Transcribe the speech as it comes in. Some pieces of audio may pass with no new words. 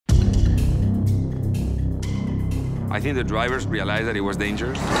I think the drivers realized that it was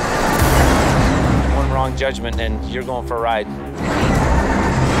dangerous. One wrong judgment and you're going for a ride.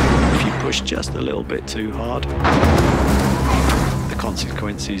 If you push just a little bit too hard, the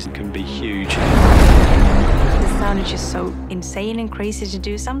consequences can be huge. It sounded just so insane and crazy to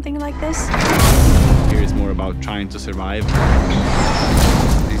do something like this. Here it's more about trying to survive.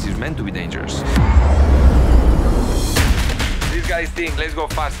 This is meant to be dangerous. These guys think, let's go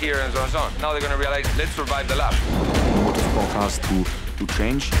fast here and so on and so on. Now they're going to realize, let's survive the lap. Motorsport has to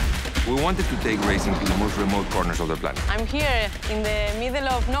change. We wanted to take racing to the most remote corners of the planet. I'm here in the middle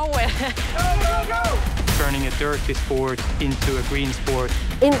of nowhere. Go, go, go! Turning a dirty sport into a green sport.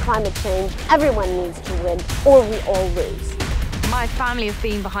 In climate change, everyone needs to win, or we all lose. My family have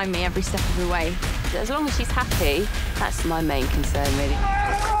been behind me every step of the way. As long as she's happy, that's my main concern, really.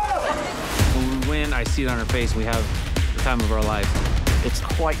 When we win, I see it on her face. We have the time of our life. It's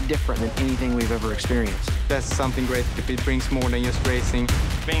quite different than anything we've ever experienced. That's something great if it brings more than just racing.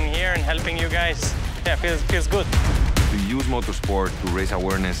 Being here and helping you guys, yeah, feels good. To use motorsport to raise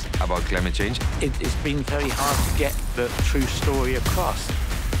awareness about climate change. It's been very hard to get the true story across.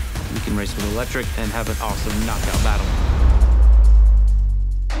 We can race with electric and have an awesome knockout battle.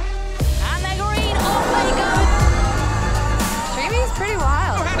 And they're green, off they go! Streaming's pretty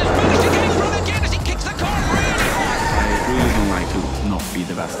wild. Managed to get in front again as he kicks the car really hard. I really don't like to not be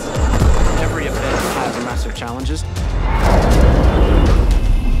the best. Every event has massive challenges.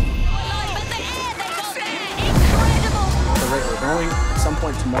 The rate we're going, at some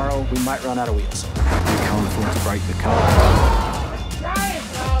point tomorrow, we might run out of wheels. We can't afford to break the car.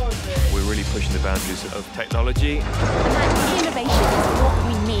 We're really pushing the boundaries of technology. And that innovation is what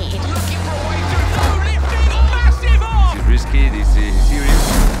we need. Looking for a way through, lifting massive off. This is risky, this is serious.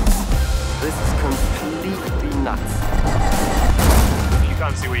 This is completely nuts. You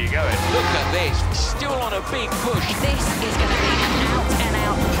can't see where you're going. Look at this, still on a big push. This is going to be an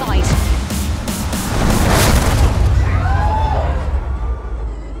out-and-out fight.